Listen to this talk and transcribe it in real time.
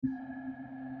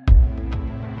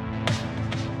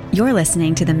You're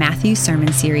listening to the Matthew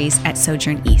Sermon Series at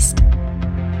Sojourn East.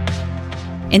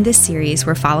 In this series,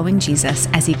 we're following Jesus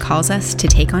as he calls us to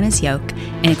take on his yoke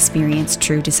and experience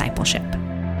true discipleship.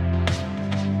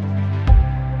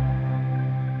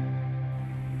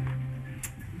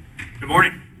 Good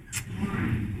morning.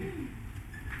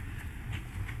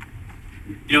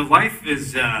 You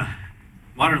know,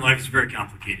 modern life is very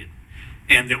complicated.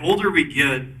 And the older we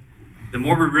get, the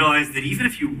more we realize that even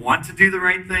if you want to do the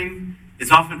right thing,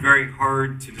 it's often very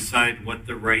hard to decide what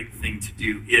the right thing to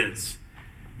do is.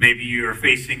 Maybe you are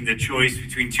facing the choice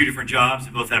between two different jobs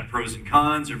that both have pros and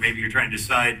cons, or maybe you're trying to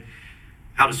decide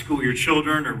how to school your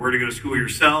children or where to go to school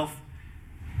yourself.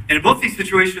 And in both these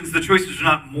situations, the choices are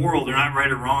not moral, they're not right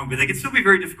or wrong, but they can still be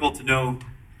very difficult to know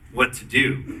what to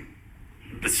do.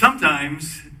 But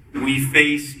sometimes we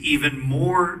face even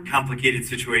more complicated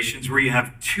situations where you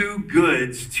have two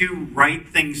goods, two right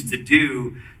things to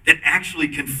do that actually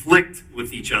conflict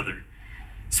with each other.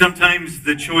 Sometimes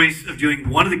the choice of doing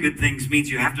one of the good things means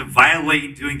you have to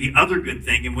violate doing the other good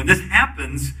thing. And when this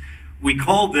happens, we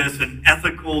call this an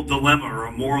ethical dilemma or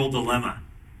a moral dilemma.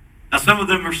 Now, some of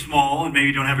them are small and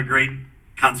maybe don't have a great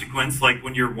consequence, like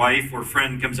when your wife or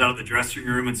friend comes out of the dressing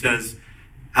room and says,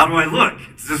 "How do I look?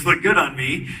 Does this look good on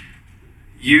me?"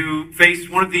 You face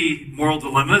one of the moral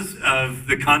dilemmas of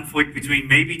the conflict between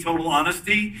maybe total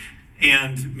honesty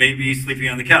and maybe sleeping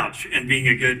on the couch and being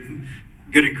a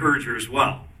good encourager as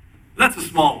well. That's a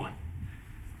small one.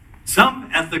 Some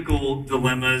ethical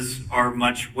dilemmas are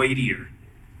much weightier.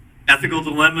 Ethical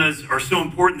dilemmas are so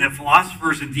important that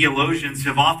philosophers and theologians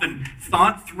have often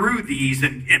thought through these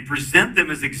and present them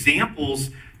as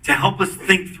examples to help us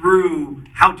think through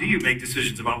how do you make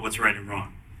decisions about what's right and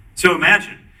wrong. So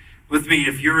imagine with me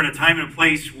if you're in a time and a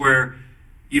place where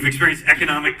you've experienced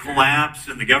economic collapse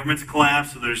and the government's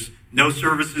collapse, so there's no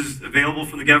services available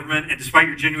from the government, and despite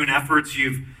your genuine efforts,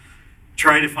 you've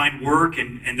tried to find work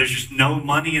and there's just no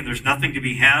money and there's nothing to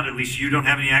be had, at least you don't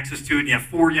have any access to it, and you have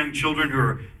 4 young children who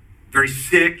are very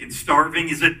sick and starving.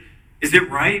 Is it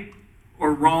right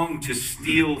or wrong to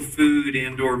steal food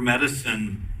and or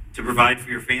medicine to provide for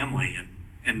your family?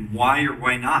 And why or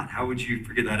why not? How would you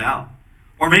figure that out?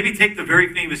 Or maybe take the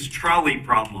very famous trolley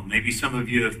problem. Maybe some of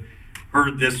you have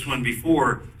heard this one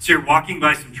before. So you're walking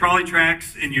by some trolley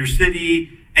tracks in your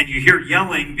city and you hear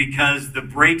yelling because the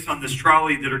brakes on this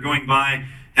trolley that are going by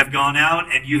have gone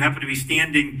out, and you happen to be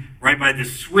standing right by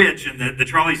this switch, and the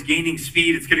trolley's gaining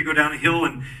speed. It's going to go down a hill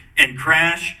and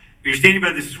crash. But you're standing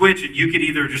by the switch, and you could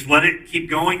either just let it keep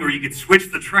going, or you could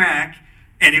switch the track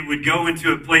and it would go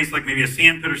into a place like maybe a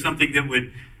sand pit or something that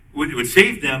would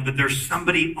save them. But there's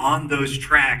somebody on those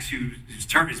tracks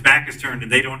whose back is turned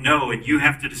and they don't know, and you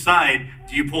have to decide,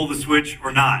 do you pull the switch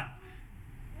or not?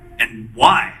 And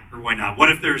why or why not? What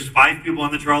if there's 5 people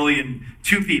on the trolley and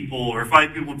 2 people, or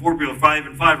 5 people and 4 people, or 5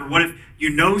 and 5? Or what if you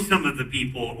know some of the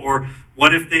people? Or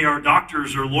what if they are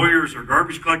doctors or lawyers or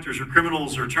garbage collectors or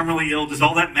criminals or terminally ill? Does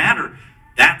all that matter?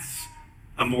 That's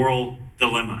a moral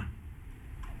dilemma.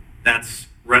 That's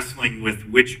wrestling with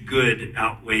which good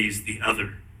outweighs the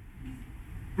other.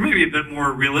 Maybe a bit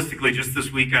more realistically, just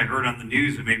this week I heard on the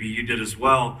news, and maybe you did as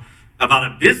well, about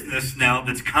a business now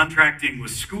that's contracting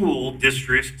with school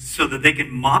districts so that they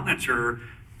can monitor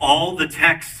all the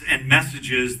texts and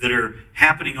messages that are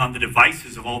happening on the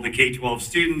devices of all the K-12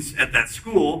 students at that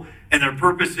school. And their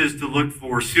purpose is to look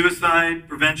for suicide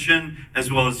prevention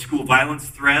as well as school violence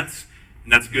threats.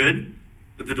 And that's good.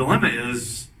 But the dilemma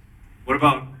is, what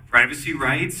about privacy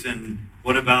rights? And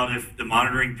what about if the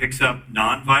monitoring picks up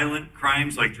nonviolent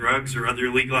crimes like drugs or other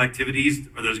illegal activities?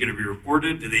 Are those going to be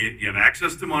reported? Do you have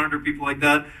access to monitor people like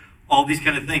that? All these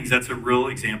kind of things. That's a real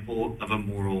example of a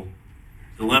moral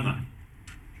dilemma.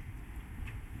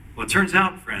 Well, it turns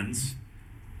out, friends,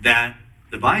 that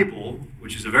the Bible,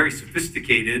 which is a very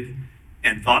sophisticated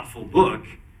and thoughtful book,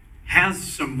 has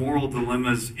some moral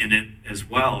dilemmas in it as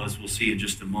well, as we'll see in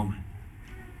just a moment.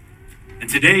 And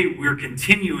today we're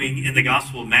continuing in the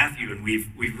Gospel of Matthew, and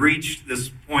we've reached this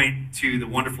point to the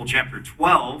wonderful chapter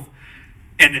 12.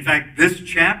 And in fact, this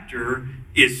chapter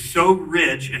is so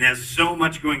rich and has so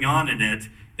much going on in it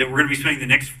that we're going to be spending the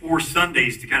next 4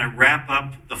 Sundays to kind of wrap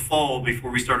up the fall before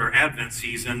we start our Advent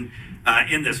season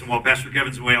in this. And while Pastor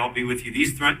Kevin's away, I'll be with you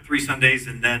these 3 Sundays,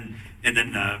 and then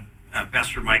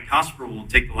Pastor Mike Cosper will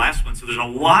take the last one. So there's a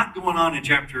lot going on in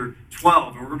chapter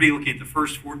 12, and we're going to be looking at the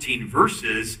first 14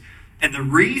 verses. And the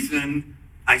reason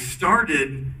I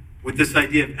started with this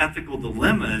idea of ethical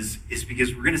dilemmas is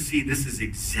because we're going to see this is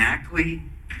exactly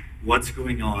what's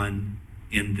going on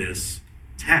in this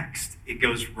text. It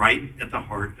goes right at the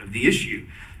heart of the issue.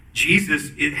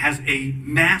 Jesus, it has a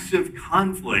massive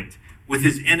conflict with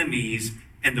his enemies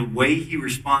and the way he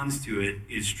responds to it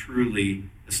is truly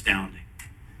astounding.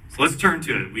 So let's turn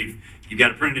to it. You've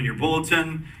got it printed in your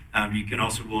bulletin. You can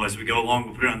also, as we go along,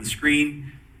 we'll put it on the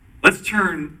screen. Let's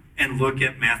turn and look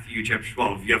at Matthew chapter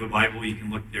 12. If you have a Bible, you can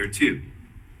look there too.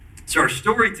 So our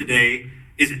story today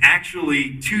is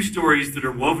actually two stories that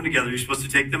are woven together. You're supposed to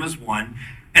take them as one.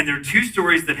 And they're two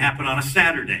stories that happen on a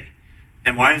Saturday.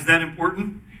 And why is that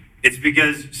important? It's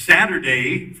because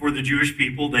Saturday, for the Jewish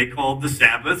people, they called the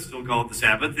Sabbath, still call it the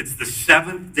Sabbath. It's the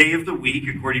seventh day of the week,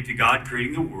 according to God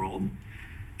creating the world.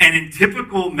 And in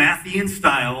typical Matthean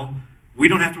style, we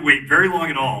don't have to wait very long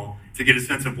at all to get a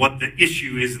sense of what the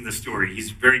issue is in the story.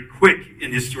 He's very quick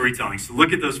in his storytelling. So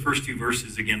look at those first two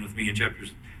verses again with me in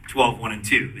chapters 12, 1 and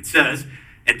 2. It says,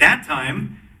 "At that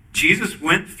time, Jesus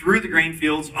went through the grain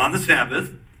fields on the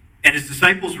Sabbath, and his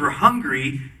disciples were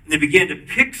hungry, and they began to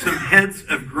pick some heads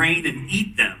of grain and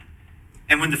eat them.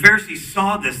 And when the Pharisees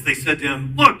saw this, they said to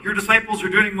him, 'Look, your disciples are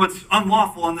doing what's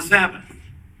unlawful on the Sabbath.'"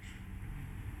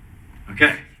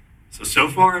 Okay, so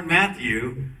far in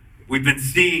Matthew, we've been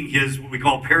seeing his, what we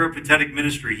call peripatetic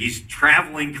ministry. He's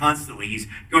traveling constantly. He's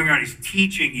going around, he's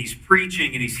teaching, he's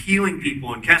preaching, and he's healing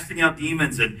people and casting out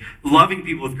demons and loving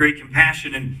people with great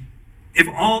compassion. And if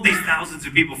all these thousands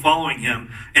of people following him,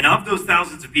 and of those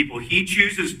thousands of people, he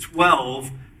chooses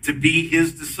 12 to be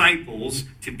his disciples,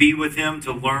 to be with him,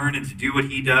 to learn and to do what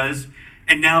he does.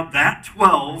 And now that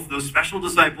 12, those special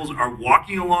disciples, are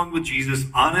walking along with Jesus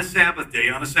on a Sabbath day,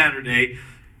 on a Saturday,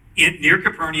 near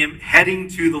Capernaum, heading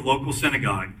to the local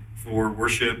synagogue for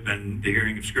worship and the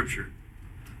hearing of Scripture.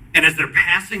 And as they're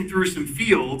passing through some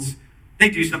fields, they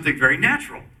do something very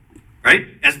natural, right?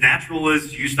 As natural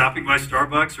as you stopping by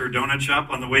Starbucks or a donut shop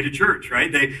on the way to church,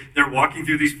 right? They're walking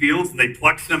through these fields, and they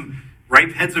pluck some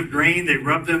ripe heads of grain, they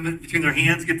rub them between their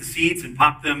hands, get the seeds, and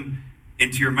pop them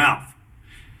into your mouth,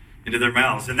 into their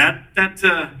mouths. And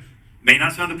that may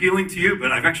not sound appealing to you,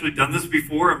 but I've actually done this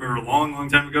before. I remember a long, long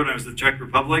time ago when I was in the Czech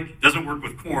Republic. It doesn't work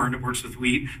with corn, it works with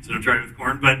wheat, so don't try it with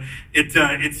corn. But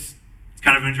it's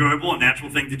kind of enjoyable, a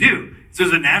natural thing to do. So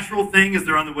it's a natural thing as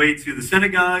they're on the way to the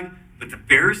synagogue, but the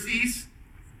Pharisees,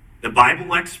 the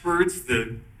Bible experts,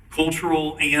 the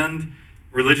cultural and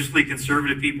religiously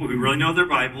conservative people who really know their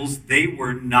Bibles, they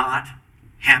were not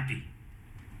happy.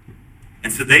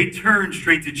 And so they turn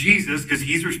straight to Jesus because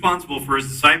he's responsible for his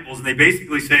disciples. And they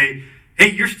basically say,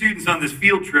 "Hey, your students on this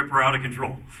field trip are out of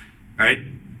control, right?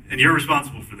 And you're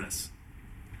responsible for this."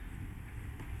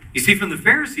 You see, from the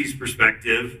Pharisees'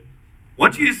 perspective,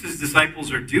 what Jesus'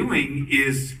 disciples are doing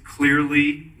is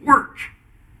clearly work.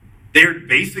 They're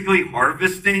basically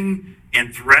harvesting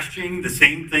and threshing the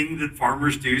same thing that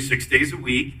farmers do 6 days a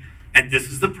week. And this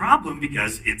is the problem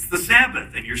because it's the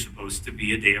Sabbath and you're supposed to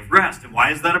be a day of rest. And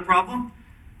why is that a problem?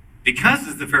 Because,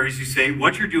 as the Pharisees say,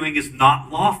 what you're doing is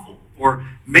not lawful. Or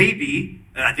maybe,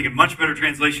 I think a much better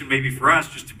translation maybe for us,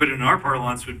 just to put it in our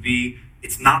parlance, would be,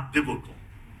 it's not biblical.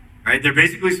 Right? They're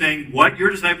basically saying what your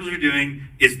disciples are doing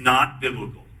is not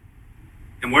biblical.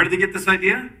 And where did they get this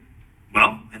idea?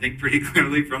 Well, I think pretty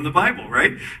clearly from the Bible,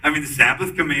 right? I mean, the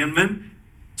Sabbath commandment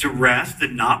to rest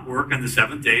and not work on the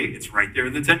seventh day, it's right there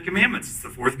in the 10 Commandments. It's the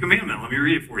fourth commandment. Let me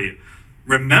read it for you.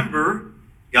 "Remember,"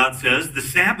 God says, "the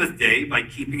Sabbath day by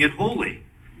keeping it holy.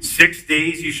 6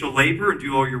 days you shall labor and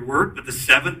do all your work, but the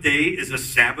seventh day is a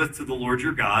Sabbath to the Lord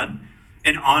your God.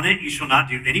 And on it you shall not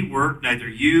do any work, neither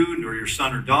you, nor your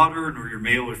son or daughter, nor your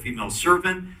male or female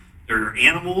servant, nor your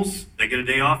animals," they get a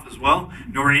day off as well,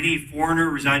 "nor any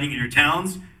foreigner residing in your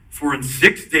towns. For in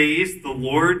 6 days the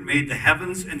Lord made the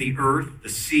heavens and the earth, the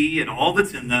sea, and all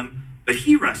that's in them, but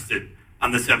he rested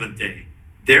on the seventh day.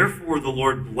 Therefore the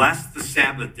Lord blessed the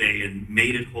Sabbath day and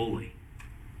made it holy."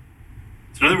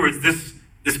 So in other words,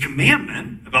 this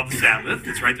commandment about the Sabbath,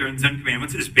 it's right there in the 10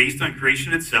 Commandments, is based on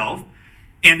creation itself.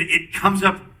 And it comes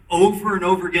up over and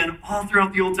over again all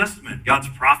throughout the Old Testament. God's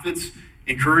prophets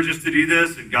encourage us to do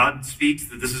this, and God speaks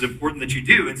that this is important that you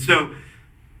do. And so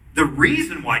the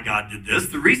reason why God did this,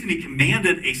 the reason he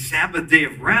commanded a Sabbath day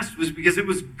of rest, was because it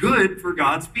was good for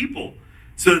God's people,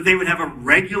 so that they would have a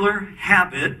regular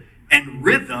habit and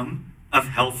rhythm of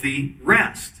healthy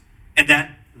rest. And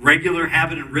that regular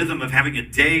habit and rhythm of having a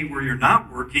day where you're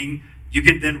not working, you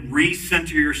can then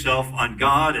recenter yourself on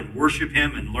God and worship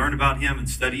him and learn about him and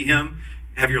study him,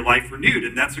 have your life renewed.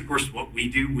 And that's, of course, what we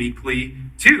do weekly,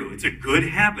 too. It's a good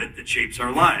habit that shapes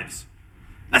our lives.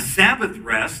 A Sabbath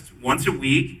rest once a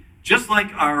week, just like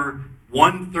our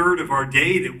 1/3 of our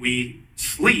day that we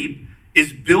sleep,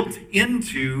 is built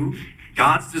into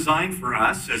God's design for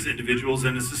us as individuals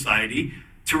and as society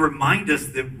to remind us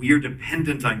that we are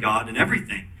dependent on God in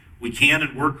everything. We can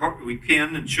and work hard. We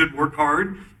can and should work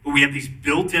hard, but we have these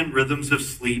built-in rhythms of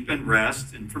sleep and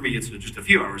rest. And for me, it's just a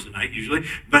few hours a night usually,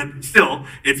 but still,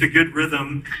 it's a good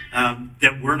rhythm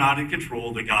that we're not in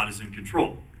control, that God is in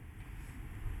control.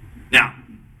 Now,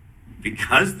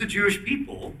 because the Jewish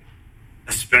people,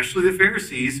 especially the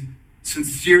Pharisees,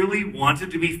 sincerely wanted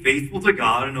to be faithful to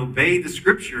God and obey the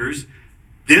scriptures,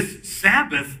 this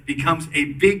Sabbath becomes a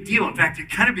big deal. In fact, it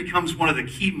kind of becomes one of the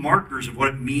key markers of what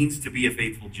it means to be a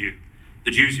faithful Jew.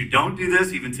 The Jews who don't do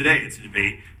this, even today it's a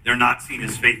debate, they're not seen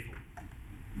as faithful.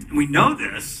 And we know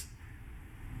this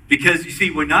because, you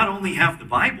see, we not only have the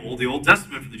Bible, the Old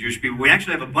Testament for the Jewish people, we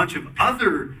actually have a bunch of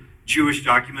other Jewish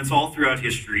documents all throughout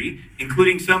history,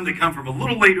 including some that come from a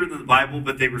little later than the Bible,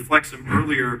 but they reflect some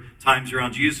earlier times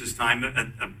around Jesus' time,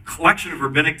 a collection of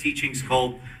rabbinic teachings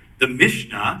called the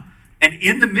Mishnah. And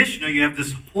in the Mishnah, you have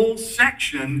this whole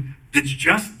section that's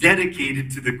just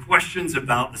dedicated to the questions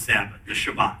about the Sabbath, the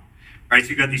Shabbat. Right? So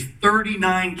you've got these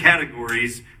 39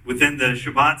 categories within the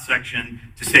Shabbat section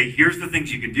to say, here's the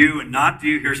things you can do and not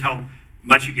do. Here's how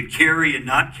much you could carry and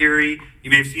not carry.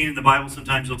 You may have seen in the Bible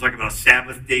sometimes they'll talk about a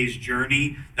Sabbath day's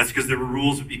journey. That's because there were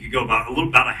rules that you could go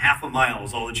about a half a mile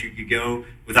is all that you could go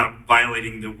without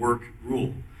violating the work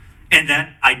rule. And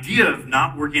that idea of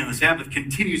not working on the Sabbath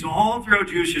continues all throughout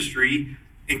Jewish history,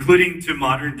 including to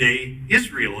modern day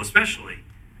Israel especially.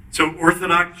 So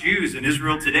Orthodox Jews in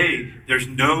Israel today, there's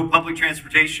no public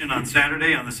transportation on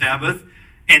Saturday on the Sabbath,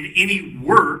 and any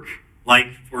work,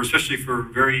 especially for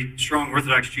very strong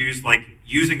Orthodox Jews, like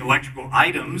using electrical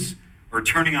items or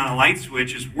turning on a light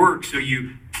switch is work, so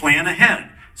you plan ahead.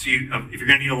 So if you're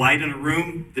going to need a light in a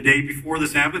room the day before the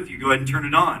Sabbath, you go ahead and turn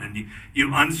it on, and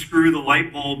you unscrew the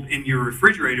light bulb in your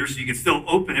refrigerator so you can still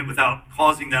open it without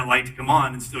causing that light to come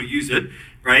on and still use it,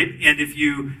 right? And if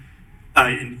you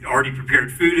already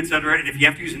prepared food, etc. And if you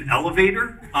have to use an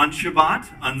elevator on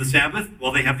Shabbat, on the Sabbath,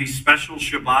 well, they have these special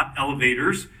Shabbat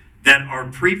elevators that are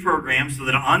pre-programmed so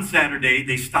that on Saturday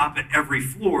they stop at every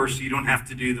floor so you don't have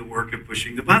to do the work of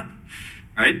pushing the button,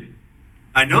 right?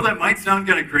 I know that might sound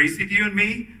kind of crazy to you and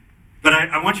me, but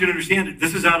I want you to understand that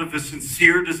this is out of a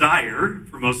sincere desire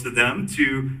for most of them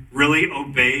to really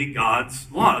obey God's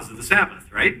laws of the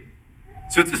Sabbath, right?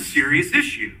 So it's a serious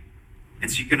issue. And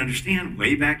so you can understand,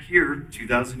 way back here,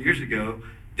 2,000 years ago,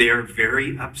 they are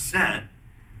very upset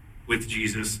with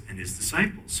Jesus and his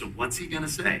disciples. So what's he going to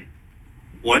say?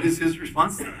 What is his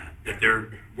response to that they're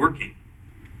working?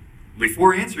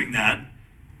 Before answering that,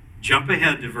 jump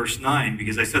ahead to verse 9,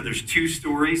 because I said there's two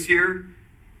stories here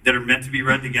that are meant to be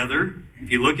read together. If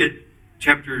you look at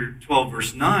chapter 12,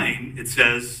 verse 9, it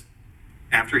says,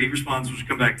 after he responds, which we'll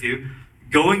come back to,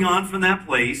 going on from that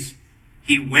place,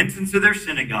 he went into their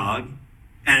synagogue,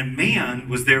 and a man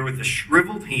was there with a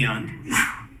shriveled hand,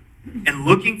 and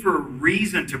looking for a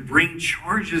reason to bring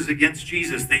charges against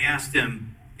Jesus, they asked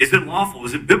him, is it lawful,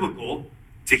 is it biblical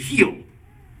to heal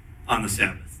on the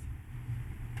Sabbath?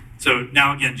 So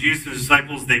now again, Jesus and his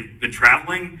disciples, they've been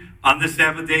traveling on this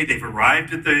Sabbath day. They've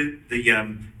arrived at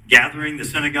the gathering, the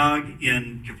synagogue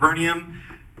in Capernaum,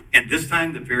 and this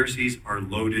time the Pharisees are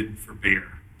loaded for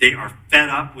bear. They are fed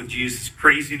up with Jesus'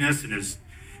 craziness and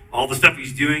all the stuff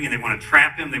he's doing, and they want to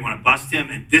trap him, they want to bust him,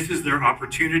 and this is their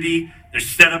opportunity. They're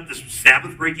set up this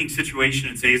Sabbath-breaking situation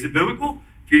and say, is it biblical?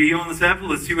 If you heal on the Sabbath,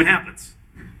 let's see what happens.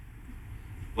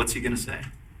 What's he going to say?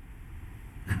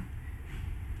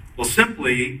 Well,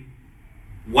 simply,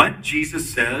 what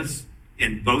Jesus says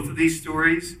in both of these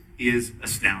stories is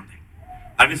astounding.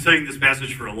 I've been studying this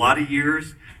passage for a lot of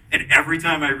years, and every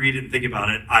time I read it and think about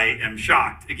it, I am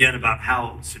shocked, again, about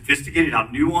how sophisticated, how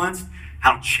nuanced,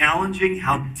 how challenging,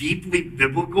 how deeply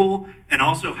biblical, and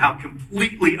also how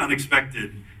completely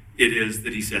unexpected it is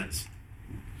that he says.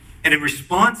 And in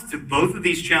response to both of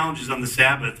these challenges on the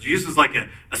Sabbath, Jesus is like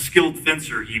a skilled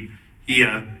fencer. He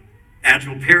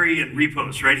agile parry and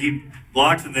riposte, right? He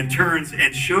blocks and then turns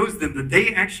and shows them that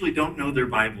they actually don't know their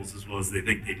Bibles as well as they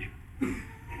think they do.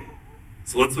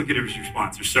 So let's look at his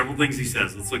response. There's several things he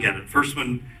says. Let's look at it. First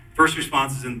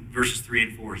response is in verses 3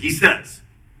 and 4. He says,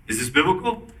 is this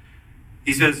biblical?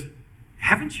 He says,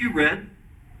 haven't you read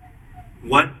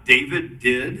what David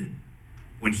did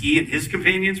when he and his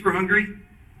companions were hungry?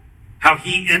 How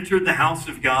he entered the house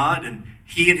of God and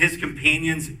he and his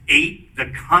companions ate the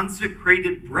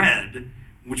consecrated bread,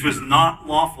 which was not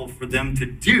lawful for them to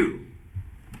do,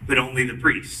 but only the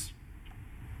priests.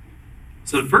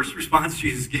 So the first response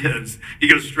Jesus gives, he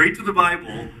goes straight to the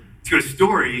Bible, to a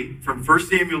story from 1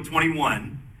 Samuel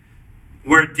 21,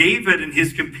 where David and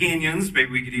his companions, maybe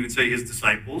we could even say his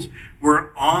disciples,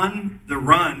 were on the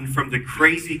run from the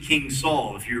crazy King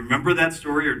Saul. If you remember that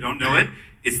story or don't know it,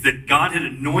 It's that God had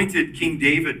anointed King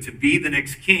David to be the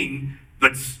next king,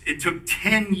 but it took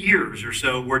 10 years or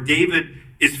so where David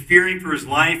is fearing for his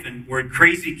life and where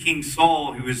crazy King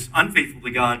Saul, who is unfaithful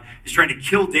to God, is trying to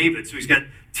kill David. So he's got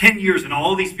 10 years and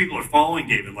all these people are following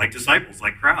David, like disciples,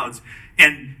 like crowds.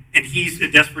 And he's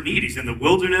in desperate need. He's in the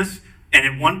wilderness. And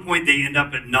at one point they end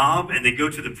up at Nob and they go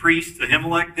to the priest,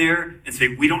 Ahimelech there, and say,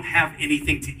 we don't have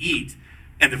anything to eat.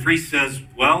 And the priest says,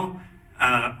 well,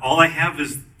 all I have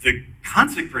is the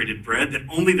consecrated bread that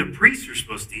only the priests are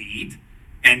supposed to eat.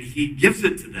 And he gives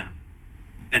it to them.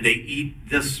 And they eat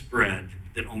this bread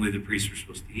that only the priests are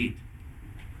supposed to eat.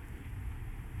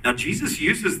 Now, Jesus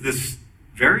uses this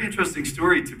very interesting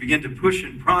story to begin to push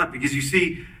and prod, because you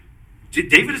see,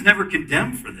 David is never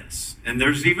condemned for this. And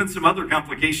there's even some other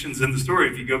complications in the story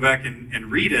if you go back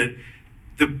and read it.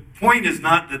 The point is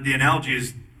not that the analogy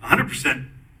is 100%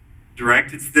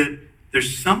 direct. It's that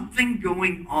there's something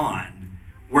going on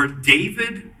where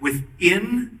David,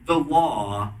 within the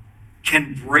law,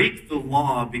 can break the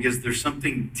law because there's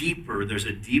something deeper. There's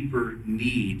a deeper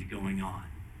need going on.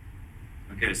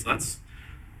 Okay, so that's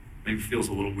maybe feels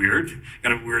a little weird,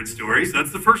 kind of a weird story. So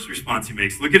that's the first response he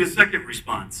makes. Look at his second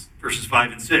response, verses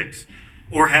 5 and 6.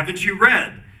 Or haven't you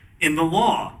read in the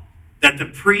law that the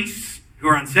priests who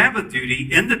are on Sabbath duty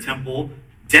in the temple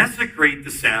desecrate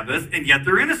the Sabbath, and yet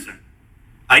they're innocent?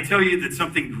 I tell you that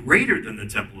something greater than the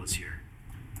temple is here.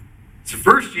 So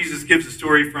first, Jesus gives a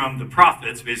story from the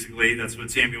prophets, basically. That's what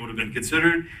Samuel would have been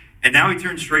considered. And now he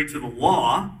turns straight to the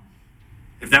law.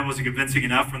 If that wasn't convincing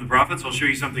enough from the prophets, I'll show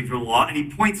you something from the law. And he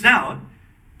points out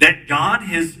that God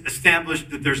has established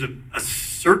that there's a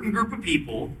certain group of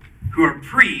people who are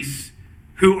priests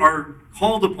who are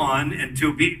called upon, and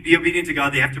to be obedient to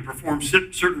God, they have to perform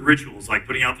certain rituals, like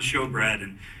putting out the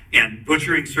showbread and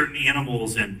butchering certain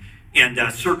animals and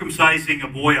circumcising a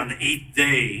boy on the 8th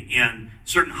day and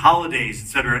certain holidays,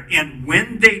 etc. And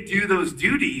when they do those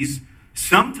duties,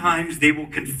 sometimes they will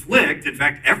conflict. In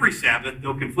fact, every Sabbath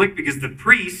they'll conflict because the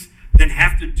priests then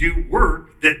have to do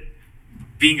work that,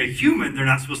 being a human, they're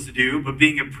not supposed to do, but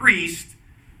being a priest,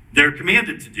 they're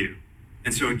commanded to do.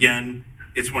 And so again,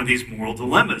 it's one of these moral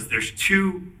dilemmas. There's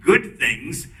two good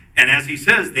things, and as he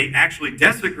says, they actually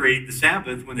desecrate the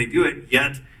Sabbath when they do it,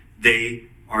 yet they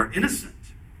are innocent.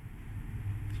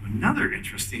 So another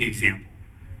interesting example,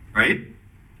 right?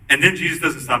 And then Jesus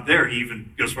doesn't stop there. He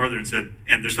even goes farther and said,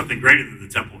 and there's something greater than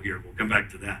the temple here. We'll come back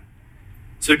to that.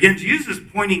 So again, Jesus is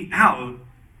pointing out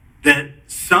that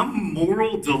some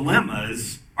moral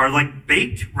dilemmas are like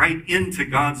baked right into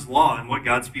God's law and what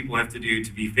God's people have to do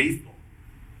to be faithful.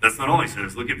 That's not all he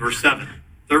says. Look at verse 7,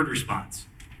 third response.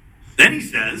 Then he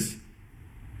says,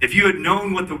 if you had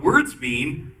known what the words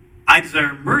mean, I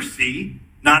desire mercy,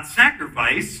 not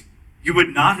sacrifice, you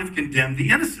would not have condemned the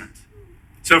innocent.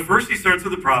 So first he starts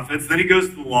with the prophets, then he goes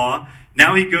to the law.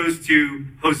 Now he goes to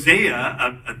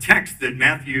Hosea, a text that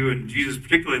Matthew and Jesus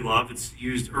particularly love. It's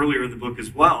used earlier in the book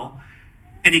as well.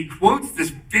 And he quotes this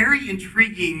very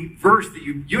intriguing verse that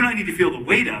you and I need to feel the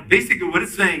weight of. Basically what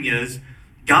it's saying is,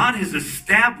 God has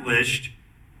established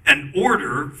an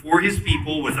order for his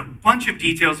people with a bunch of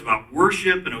details about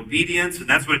worship and obedience, and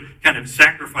that's what kind of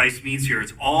sacrifice means here.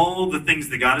 It's all the things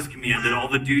that God has commanded, all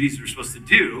the duties we're supposed to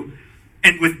do.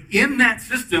 And within that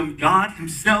system, God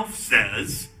himself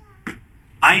says,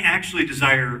 I actually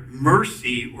desire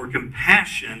mercy or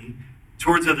compassion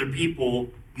towards other people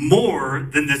more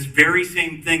than this very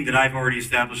same thing that I've already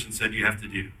established and said you have to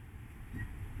do.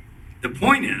 The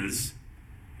point is,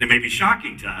 it may be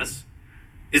shocking to us,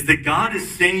 is that God is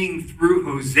saying through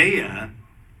Hosea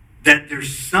that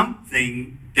there's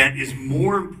something that is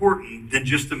more important than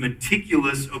just a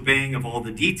meticulous obeying of all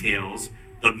the details,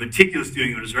 the meticulous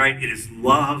doing what is right. It is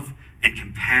love and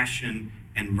compassion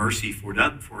and mercy for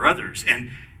others.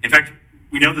 And in fact,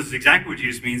 we know this is exactly what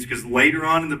Jesus means, because later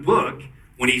on in the book,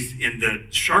 when he's in the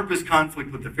sharpest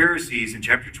conflict with the Pharisees in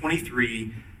chapter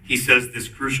 23, he says this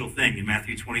crucial thing in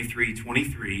Matthew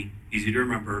 23:23, easy to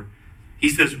remember. He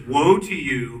says, woe to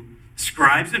you,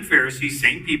 scribes and Pharisees,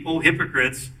 same people,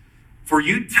 hypocrites, for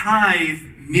you tithe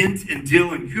mint and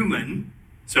dill and cumin.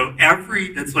 So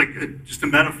that's like just a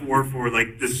metaphor for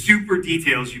like the super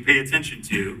details you pay attention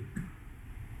to,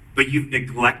 but you've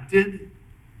neglected,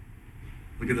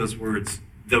 look at those words,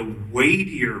 the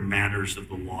weightier matters of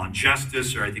the law,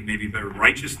 justice, or I think maybe better,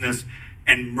 righteousness,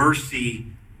 and mercy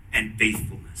and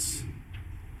faithfulness.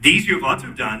 These you ought to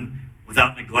have done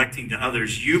without neglecting to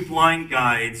others. You blind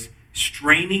guides,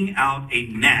 straining out a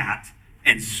gnat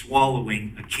and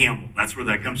swallowing a camel. That's where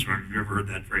that comes from. Have you ever heard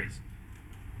that phrase?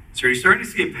 So are you starting to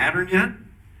see a pattern yet?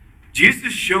 Jesus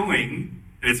is showing,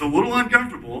 and it's a little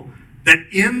uncomfortable, that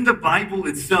in the Bible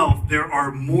itself, there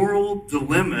are moral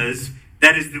dilemmas.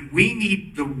 That is, that we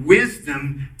need the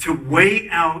wisdom to weigh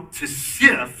out, to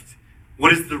sift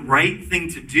what is the right thing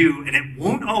to do, and it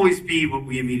won't always be what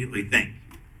we immediately think.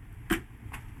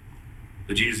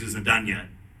 But Jesus isn't done yet.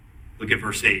 Look at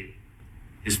verse 8.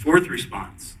 His fourth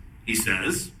response. He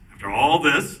says, after all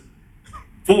this,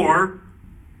 for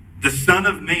the Son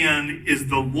of Man is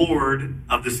the Lord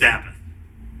of the Sabbath.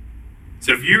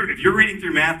 So if you're reading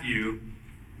through Matthew,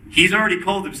 he's already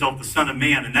called himself the Son of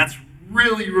Man, and that's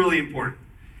really, really important.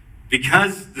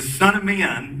 Because the Son of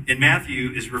Man in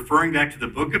Matthew is referring back to the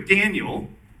book of Daniel,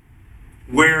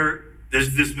 where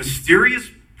there's this mysterious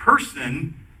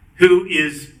person who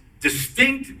is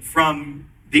distinct from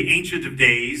the Ancient of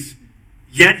Days,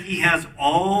 yet he has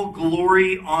all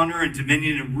glory, honor, and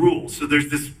dominion and rule. So there's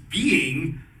this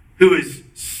being who is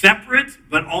separate,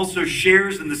 but also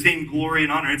shares in the same glory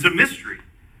and honor. It's a mystery.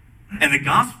 And the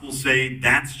Gospels say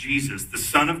that's Jesus. The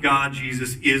Son of God,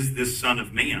 Jesus, is this Son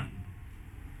of Man.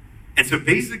 And so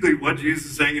basically what Jesus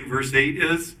is saying in verse 8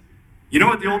 is, you know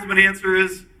what the ultimate answer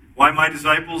is? Why my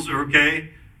disciples are okay?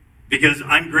 Because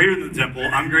I'm greater than the temple,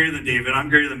 I'm greater than David, I'm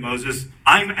greater than Moses.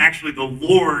 I'm actually the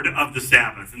Lord of the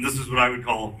Sabbath. And this is what I would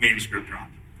call manuscript drop,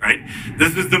 right?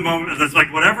 This is the moment that's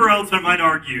like whatever else I might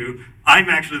argue, I'm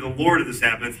actually the Lord of the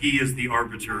Sabbath. He is the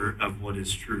arbiter of what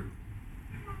is true.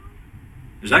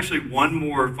 There's actually one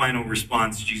more final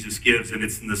response Jesus gives, and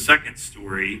it's in the second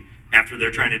story after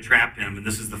they're trying to trap him. And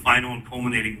this is the final and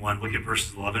culminating one. Look at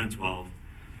verses 11 and 12.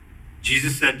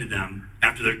 Jesus said to them,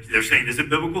 after they're saying, is it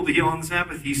biblical to heal on the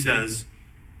Sabbath? He says,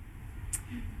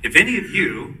 if any of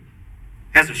you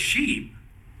has a sheep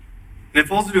and it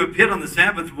falls into a pit on the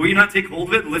Sabbath, will you not take hold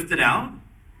of it and lift it out?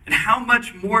 And how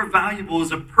much more valuable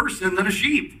is a person than a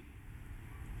sheep?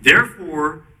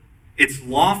 Therefore, it's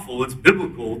lawful, it's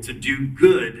biblical to do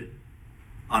good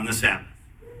on the Sabbath.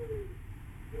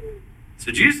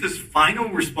 So Jesus' final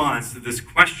response to this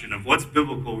question of what's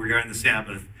biblical regarding the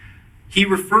Sabbath, he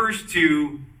refers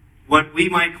to what we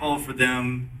might call for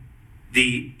them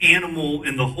the animal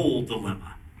in the hole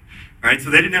dilemma. Right? So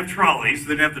they didn't have trolleys, so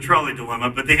they didn't have the trolley dilemma,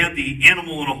 but they had the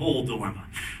animal in a hole dilemma.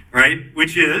 Right?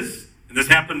 Which is, and this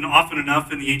happened often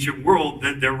enough in the ancient world,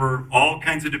 that there were all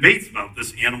kinds of debates about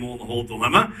this animal in the hole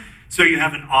dilemma. So you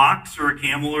have an ox or a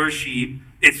camel or a sheep,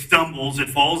 it stumbles, it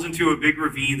falls into a big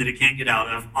ravine that it can't get out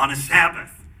of on a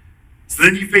Sabbath. So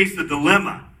then you face the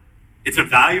dilemma. It's a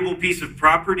valuable piece of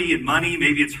property and money.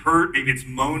 Maybe it's hurt, maybe it's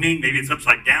moaning, maybe it's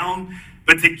upside down.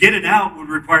 But to get it out would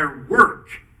require work.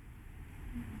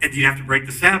 And you'd have to break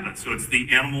the Sabbath. So it's the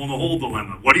animal in the hole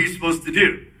dilemma. What are you supposed to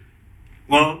do?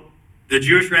 Well, the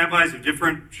Jewish rabbis of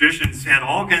different traditions had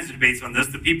all kinds of debates on this.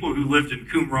 The people who lived in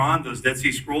Qumran, those Dead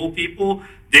Sea Scroll people,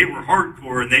 they were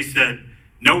hardcore, and they said,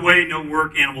 no way, no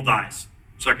work, animal dies.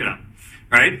 Suck it up,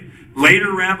 right?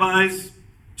 Later rabbis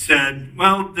said,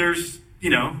 well, there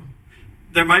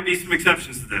might be some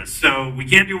exceptions to this. So we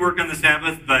can't do work on the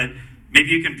Sabbath, but maybe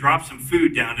you can drop some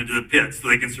food down into the pit so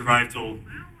they can survive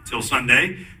till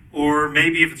Sunday. Or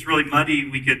maybe if it's really muddy,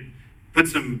 we could put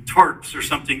some tarps or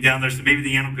something down there so maybe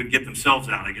the animal could get themselves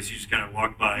out. I guess you just kind of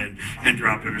walk by and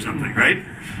drop it or something, right?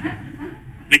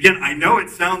 And again, I know it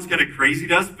sounds kind of crazy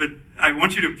to us, but I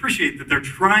want you to appreciate that they're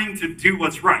trying to do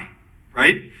what's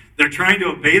right? They're trying to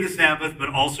obey the Sabbath, but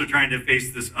also trying to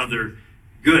face this other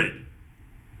good.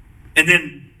 And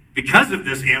then because of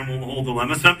this animal in the hole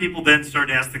dilemma, some people then start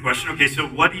to ask the question, okay, so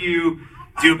what do you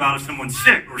do about if someone's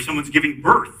sick or someone's giving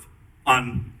birth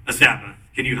on a Sabbath?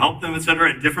 Can you help them, etc.?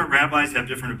 And different rabbis have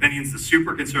different opinions. The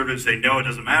super conservatives say, no, it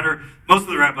doesn't matter. Most of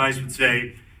the rabbis would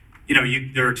say,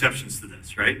 there are exceptions to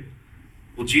this, right?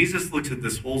 Well, Jesus looks at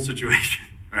this whole situation,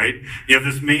 right? You have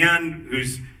this man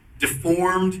who's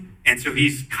deformed, and so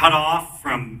he's cut off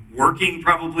from working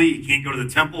probably. He can't go to the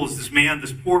temple. It's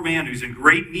this poor man who's in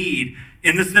great need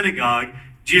in the synagogue.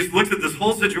 Jesus looks at this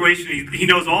whole situation. He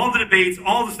knows all the debates,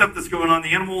 all the stuff that's going on, the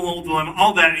animal in the hole dilemma,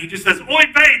 all that, and he just says, oy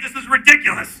vey, this is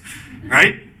ridiculous.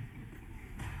 Right?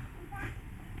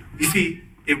 You see,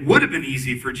 it would have been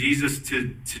easy for Jesus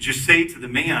to just say to the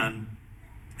man,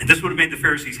 and this would have made the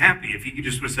Pharisees happy if he could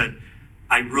just have said,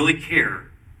 I really care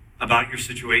about your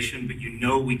situation, but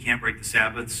we can't break the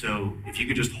Sabbath, so if you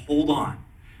could just hold on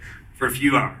for a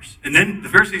few hours. And then the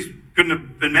Pharisees couldn't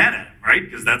have been mad at him, right?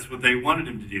 Because that's what they wanted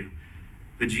him to do.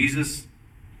 But Jesus,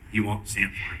 he won't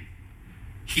stand for it.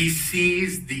 He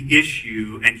sees the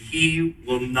issue, and he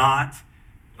will not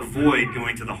avoid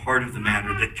going to the heart of the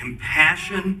matter, that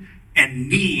compassion and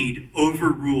need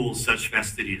overrules such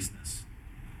fastidiousness.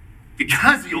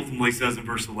 Because he ultimately says in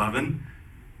verse 11,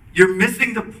 you're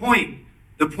missing the point.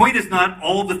 The point is not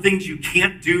all the things you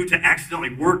can't do to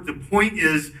accidentally work. The point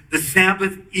is the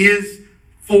Sabbath is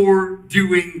for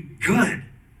doing good.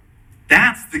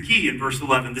 That's the key in verse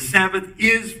 11. The Sabbath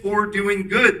is for doing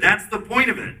good. That's the point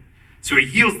of it. So he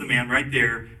heals the man right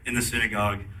there in the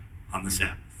synagogue on the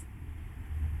Sabbath.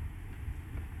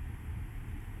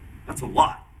 That's a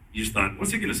lot. You just thought,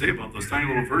 what's he going to say about those tiny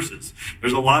little verses?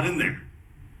 There's a lot in there.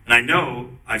 And I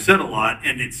know I've said a lot,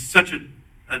 and it's such a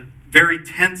very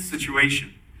tense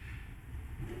situation.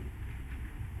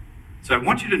 So I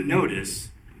want you to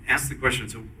notice, ask the question,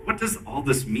 so what does all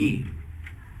this mean?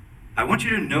 I want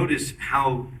you to notice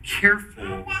how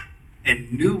careful and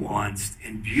nuanced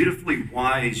and beautifully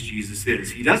wise Jesus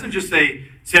is. He doesn't just say,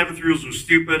 Sabbath rules are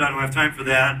stupid, I don't have time for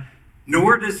that.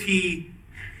 Nor does he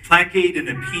placate and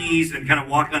appease and kind of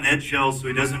walk on eggshells so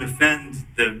he doesn't offend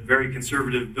the very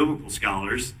conservative biblical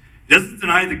scholars. He doesn't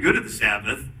deny the good of the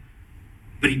Sabbath,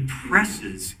 but he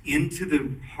presses into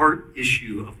the heart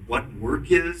issue of what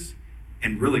work is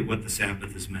and really what the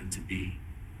Sabbath is meant to be.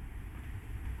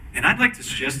 And I'd like to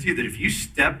suggest to you that if you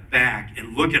step back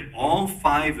and look at all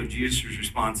 5 of Jesus'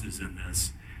 responses in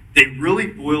this, they really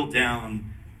boil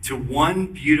down to one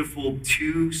beautiful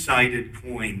two-sided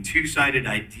coin, two-sided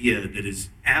idea that is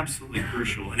absolutely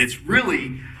crucial. And it's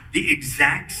really the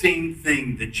exact same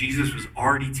thing that Jesus was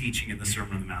already teaching in the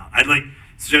Sermon on the Mount. I'd like to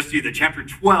suggest to you that chapter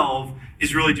 12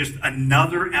 is really just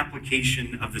another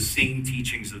application of the same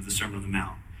teachings of the Sermon on the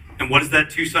Mount. And what is that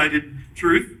two-sided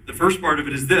truth? The first part of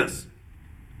it is this,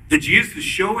 that Jesus is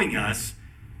showing us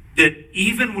that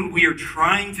even when we are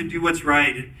trying to do what's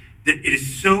right, that it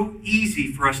is so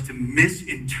easy for us to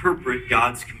misinterpret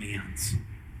God's commands.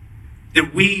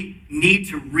 That we need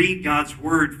to read God's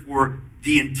word for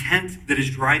the intent that is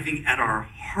driving at our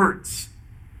hearts,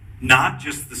 not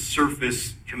just the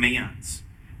surface commands.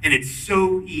 And it's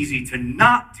so easy to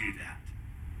not do that.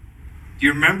 Do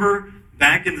you remember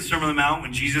back in the Sermon on the Mount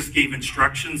when Jesus gave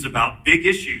instructions about big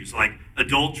issues like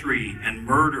adultery and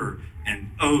murder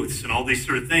and oaths and all these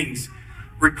sort of things?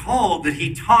 Recall that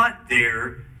he taught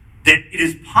there that it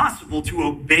is possible to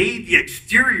obey the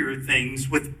exterior things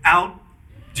without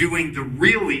doing the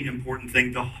really important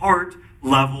thing, the heart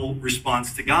level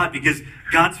response to God. Because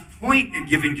God's point in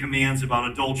giving commands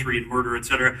about adultery and murder,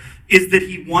 etc., is that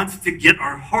he wants to get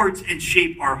our hearts and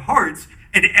shape our hearts.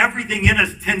 And everything in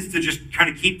us tends to just kind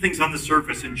of keep things on the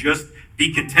surface and just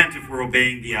be content if we're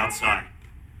obeying the outside.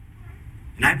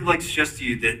 And I would like to suggest to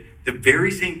you that the very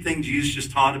same thing Jesus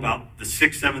just taught about the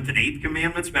 6th, 7th, and 8th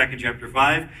commandments back in chapter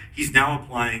 5, he's now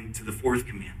applying to the 4th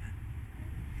commandment.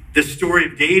 The story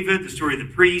of David, the story of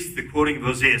the priest, the quoting of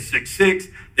Hosea 6:6,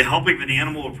 the helping of an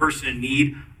animal or person in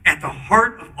need, at the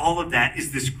heart of all of that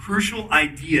is this crucial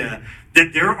idea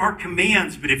that there are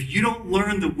commands, but if you don't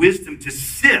learn the wisdom to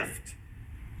sift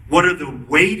what are the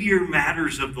weightier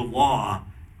matters of the law,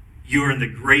 you are in the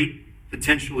great,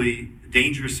 potentially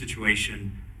dangerous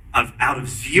situation of, out of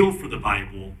zeal for the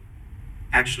Bible,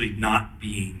 actually not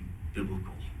being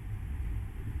biblical.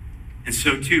 And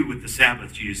so too with the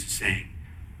Sabbath, Jesus is saying.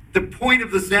 The point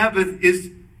of the Sabbath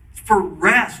is for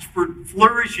rest, for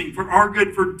flourishing, for our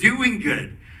good, for doing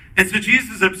good. And so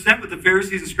Jesus is upset with the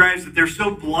Pharisees and scribes that they're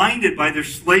so blinded by their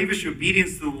slavish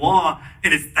obedience to the law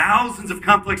and its thousands of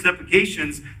complex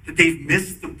applications that they've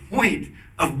missed the point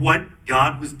of what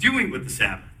God was doing with the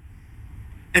Sabbath.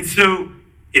 And so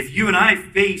if you and I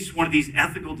face one of these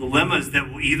ethical dilemmas that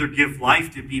will either give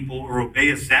life to people or obey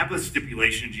a Sabbath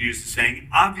stipulation, Jesus is saying,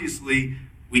 obviously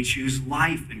we choose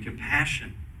life and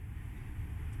compassion.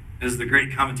 As the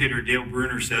great commentator Dale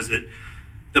Bruner says it,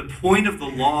 the point of the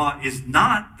law is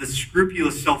not the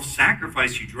scrupulous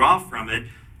self-sacrifice you draw from it,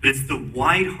 but it's the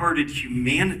wide-hearted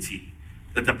humanity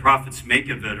that the prophets make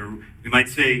of it. Or we might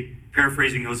say,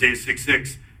 paraphrasing Hosea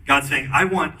 6:6, God saying, I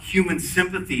want human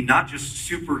sympathy, not just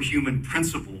superhuman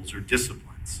principles or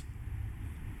disciplines.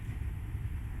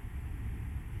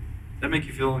 Does that make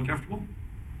you feel uncomfortable?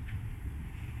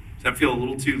 Does that feel a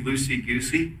little too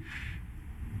loosey-goosey?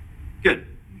 Good.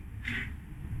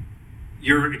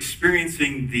 You're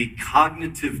experiencing the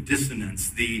cognitive dissonance,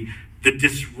 the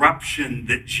disruption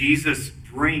that Jesus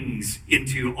brings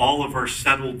into all of our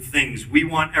settled things. We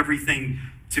want everything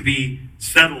to be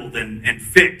settled and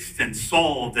fixed and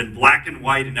solved and black and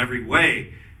white in every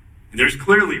way. And there's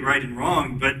clearly right and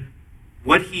wrong, but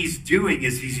what he's doing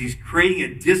is he's creating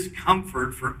a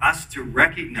discomfort for us to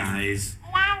recognize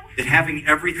that having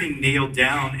everything nailed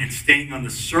down and staying on the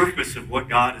surface of what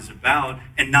God is about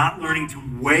and not learning to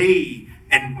weigh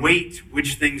and weight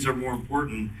which things are more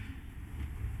important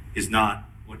is not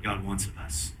what God wants of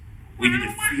us. We need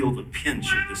to feel the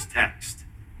pinch of this text.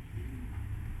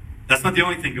 That's not the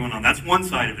only thing going on. That's one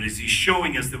side of it, is he's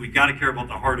showing us that we've got to care about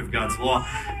the heart of God's law.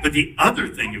 But the other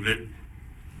thing of it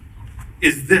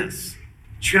is this.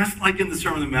 Just like in the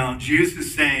Sermon on the Mount, Jesus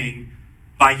is saying,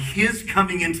 by his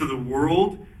coming into the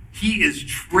world, he is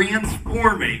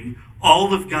transforming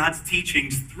all of God's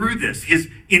teachings through this. His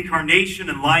incarnation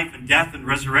and life and death and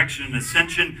resurrection and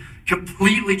ascension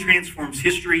completely transforms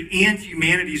history and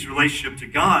humanity's relationship to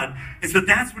God. And so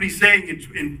that's what he's saying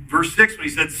in verse 6 when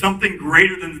he said, something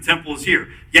greater than the temple is here.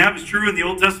 Yeah, it was true in the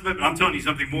Old Testament, but I'm telling you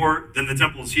something more than the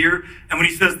temple is here. And when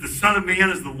he says the Son of Man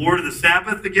is the Lord of the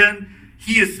Sabbath again,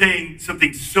 he is saying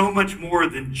something so much more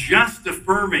than just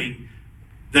affirming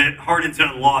the heart intent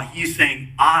of the law. He's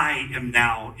saying, I am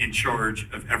now in charge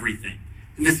of everything.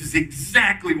 And this is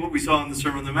exactly what we saw in the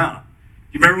Sermon on the Mount.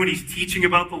 You remember when he's teaching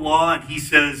about the law and he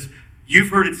says, you've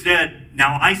heard it said,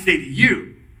 now I say to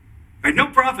you. Right? No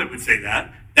prophet would say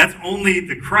that. That's only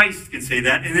the Christ can say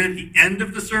that. And then at the end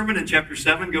of the sermon in chapter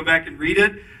 7, go back and read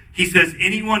it, he says,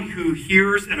 anyone who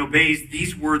hears and obeys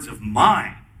these words of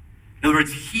mine. In other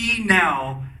words, he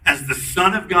now, as the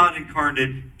Son of God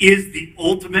incarnate, is the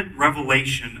ultimate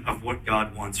revelation of what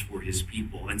God wants for his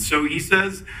people. And so he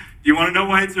says, do you want to know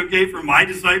why it's okay for my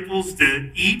disciples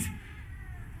to eat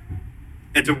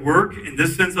and to work in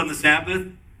this sense on the Sabbath?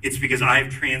 It's because I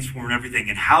have transformed everything.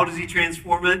 And how does he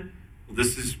transform it? Well,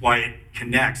 this is why it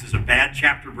connects. There's a bad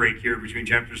chapter break here between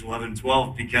chapters 11 and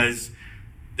 12 because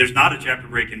there's not a chapter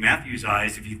break in Matthew's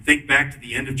eyes. If you think back to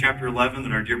the end of chapter 11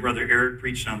 that our dear brother Eric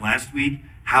preached on last week,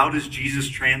 how does Jesus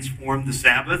transform the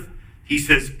Sabbath? He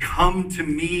says, come to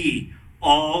me,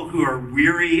 all who are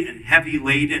weary and heavy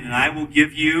laden, and I will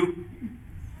give you.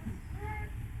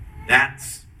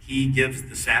 He gives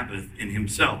the Sabbath in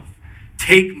himself.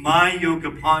 Take my yoke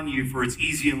upon you, for it's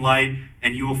easy and light,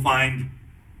 and you will find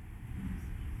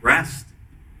rest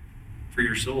for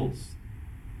your souls.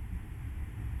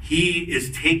 He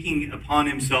is taking upon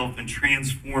himself and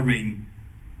transforming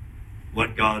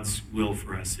what God's will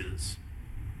for us is.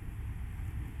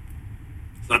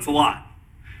 So that's a lot.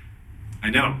 I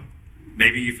know.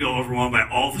 Maybe you feel overwhelmed by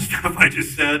all the stuff I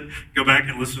just said. Go back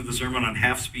and listen to the sermon on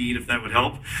half speed if that would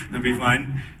help. That'd be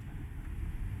fine.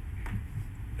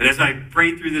 But as I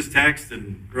prayed through this text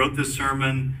and wrote this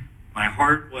sermon, my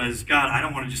heart was, God, I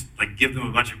don't want to just give them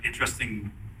a bunch of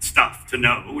interesting stuff to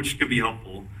know, which could be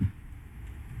helpful.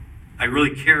 I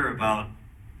really care about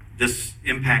this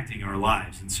impacting our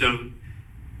lives. And so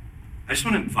I just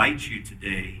want to invite you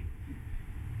today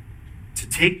to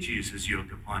take Jesus'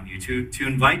 yoke upon you, to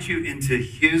invite you into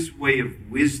his way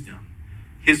of wisdom,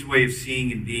 his way of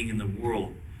seeing and being in the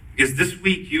world. Because this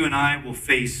week you and I will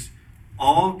face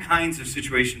all kinds of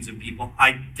situations and people.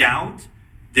 I doubt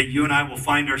that you and I will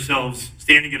find ourselves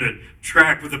standing at a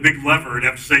track with a big lever and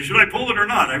have to say, should I pull it or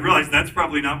not? I realize that's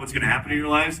probably not what's going to happen in your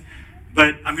lives.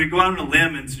 But I'm going to go out on a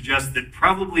limb and suggest that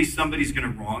probably somebody's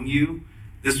going to wrong you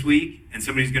this week, and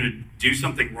somebody's going to do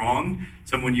something wrong,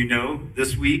 someone you know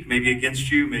this week, maybe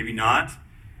against you, maybe not.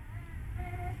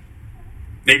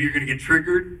 Maybe you're going to get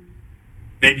triggered.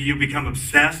 Maybe you'll become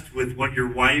obsessed with what your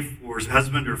wife or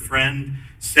husband or friend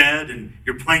said, and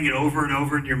you're playing it over and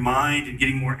over in your mind and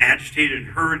getting more agitated and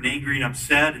hurt and angry and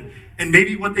upset. And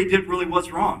maybe what they did really was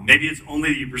wrong. Maybe it's only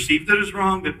that you perceived it as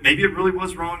wrong, but maybe it really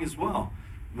was wrong as well.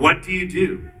 What do you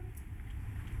do?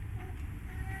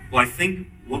 Well, I think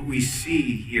what we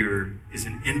see here is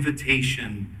an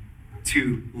invitation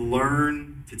to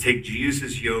learn to take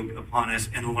Jesus' yoke upon us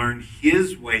and learn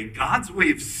his way, God's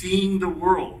way of seeing the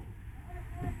world.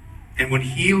 And when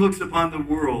he looks upon the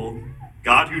world,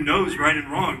 God who knows right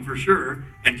and wrong for sure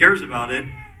and cares about it,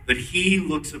 but he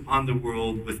looks upon the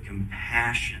world with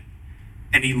compassion.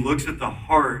 And he looks at the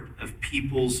heart of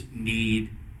people's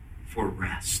need for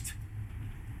rest.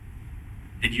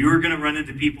 And you are going to run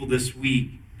into people this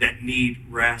week that need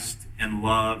rest and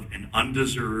love and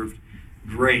undeserved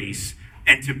grace.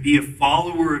 And to be a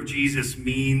follower of Jesus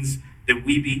means that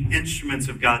we be instruments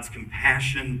of God's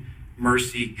compassion,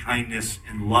 mercy, kindness,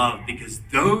 and love, because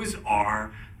those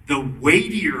are the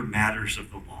weightier matters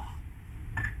of the law.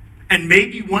 And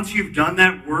maybe once you've done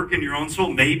that work in your own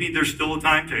soul, maybe there's still a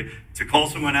time to call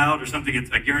someone out or something.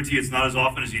 I guarantee it's not as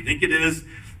often as you think it is,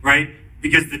 right?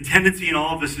 Because the tendency in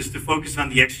all of us is to focus on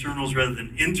the externals rather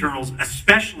than internals,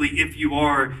 especially if you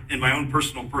are, in my own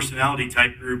personal personality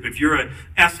type group, if you're a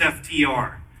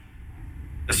SFTR,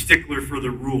 a stickler for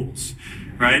the rules,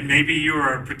 right? Maybe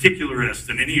you're a particularist,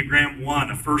 an Enneagram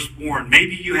 1, a firstborn.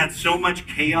 Maybe you had so much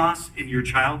chaos in your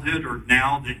childhood or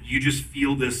now that you just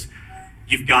feel this,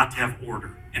 you've got to have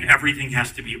order and everything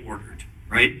has to be ordered,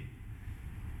 right?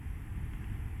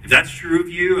 If that's true of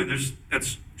you, and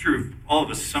that's true of all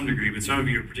of us to some degree, but some of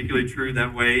you are particularly true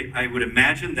that way. I would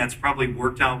imagine that's probably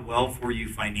worked out well for you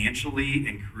financially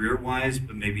and career-wise,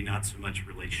 but maybe not so much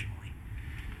relationally.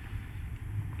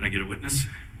 Can I get a witness?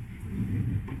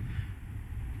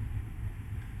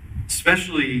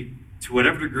 Especially to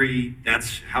whatever degree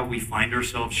that's how we find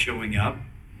ourselves showing up.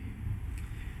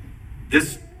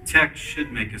 This text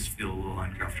should make us feel a little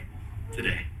uncomfortable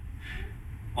today.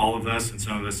 All of us, and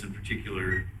some of us in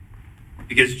particular,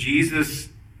 because Jesus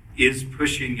is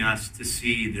pushing us to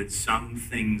see that some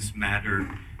things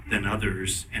matter than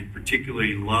others, and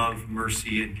particularly love,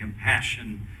 mercy, and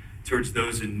compassion towards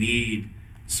those in need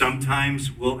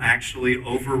sometimes will actually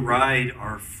override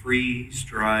our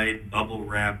freeze-dried,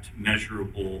 bubble-wrapped,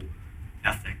 measurable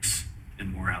ethics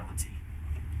and morality.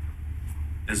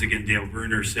 As again, Dale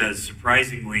Bruner says,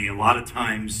 surprisingly, a lot of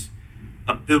times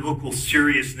a biblical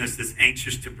seriousness that's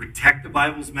anxious to protect the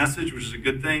Bible's message, which is a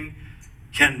good thing,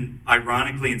 can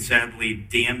ironically and sadly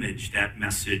damage that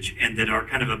message, and that our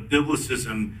kind of a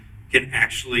biblicism can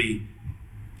actually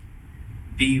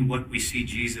be what we see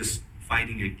Jesus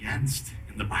fighting against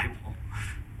in the Bible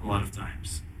a lot of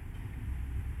times.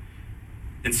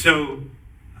 And so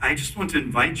I just want to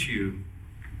invite you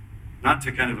not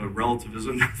to kind of a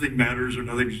relativism, nothing matters or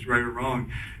nothing is right or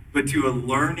wrong, but to a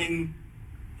learning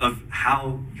of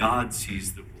how God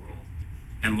sees the world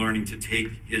and learning to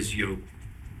take his yoke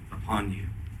upon you.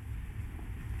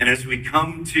 And as we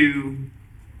come to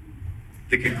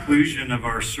the conclusion of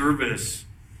our service,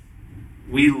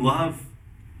 we love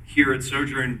here at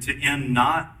Sojourn to end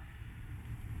not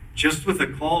just with a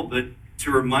call, but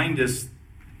to remind us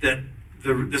that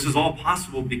this is all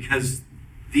possible because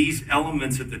these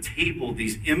elements at the table,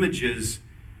 these images,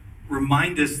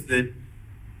 remind us that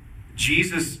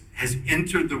Jesus has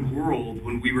entered the world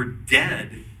when we were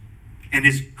dead and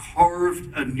has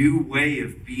carved a new way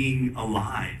of being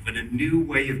alive and a new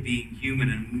way of being human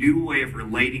and a new way of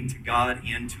relating to God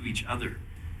and to each other.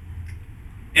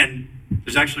 And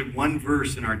there's actually one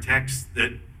verse in our text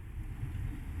that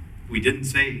we didn't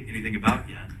say anything about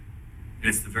yet, and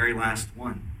it's the very last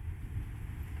one.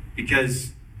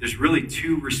 Because there's really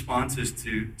two responses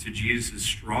to Jesus'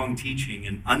 strong teaching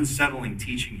and unsettling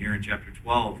teaching here in chapter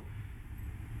 12.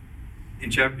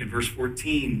 In verse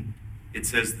 14, it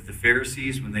says that the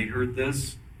Pharisees, when they heard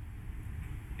this,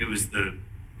 it was the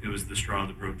straw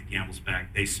that broke the camel's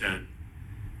back. They said,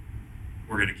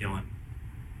 "We're going to kill him."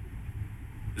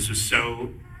 This was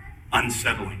so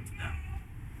unsettling to them.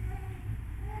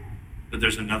 But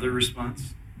there's another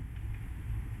response.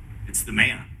 It's the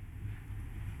man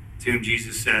to whom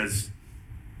Jesus says,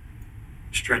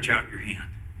 "Stretch out your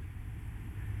hand."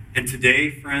 And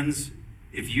today, friends,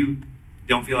 if you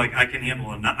don't feel like I can't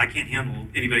handle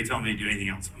anybody telling me to do anything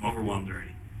else, I'm overwhelmed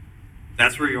already.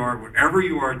 That's where you are, wherever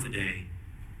you are today.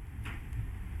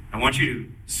 I want you to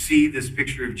see this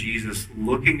picture of Jesus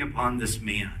looking upon this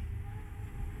man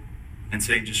and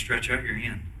saying, just stretch out your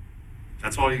hand. If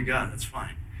that's all you got, that's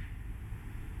fine.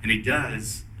 And he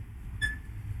does.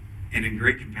 And in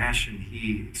great compassion,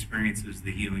 he experiences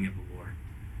the healing of the Lord.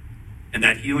 And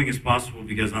that healing is possible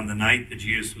because on the night that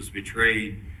Jesus was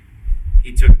betrayed,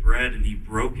 he took bread and he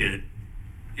broke it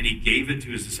and he gave it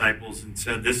to his disciples and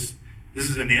said, this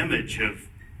is an image of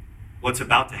what's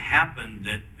about to happen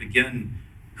that, again,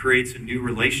 creates a new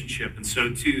relationship. And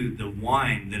so, too, the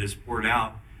wine that is poured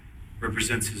out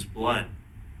represents his blood.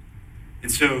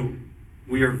 And so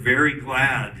we are very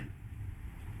glad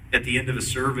at the end of a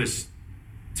service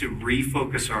to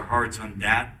refocus our hearts on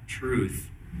that truth.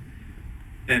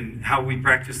 And how we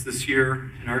practice this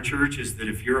here in our church is that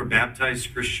if you're a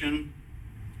baptized Christian,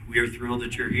 we are thrilled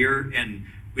that you're here, and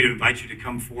we invite you to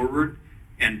come forward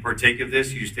and partake of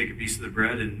this. You just take a piece of the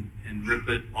bread and rip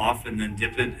it off and then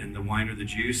dip it in the wine or the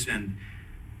juice. And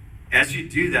as you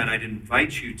do that, I'd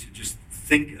invite you to just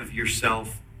think of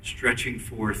yourself stretching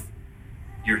forth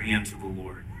your hand to the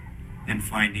Lord and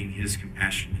finding his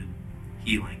compassionate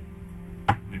healing.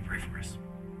 Let me pray for us.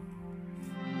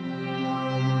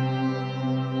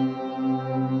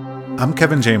 I'm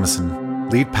Kevin Jameson,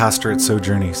 lead pastor at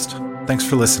Sojourn East. Thanks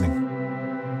for listening.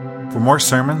 For more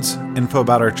sermons, info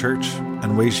about our church,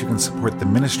 and ways you can support the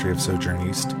ministry of Sojourn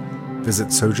East, visit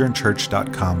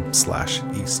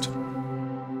sojournchurch.com/east.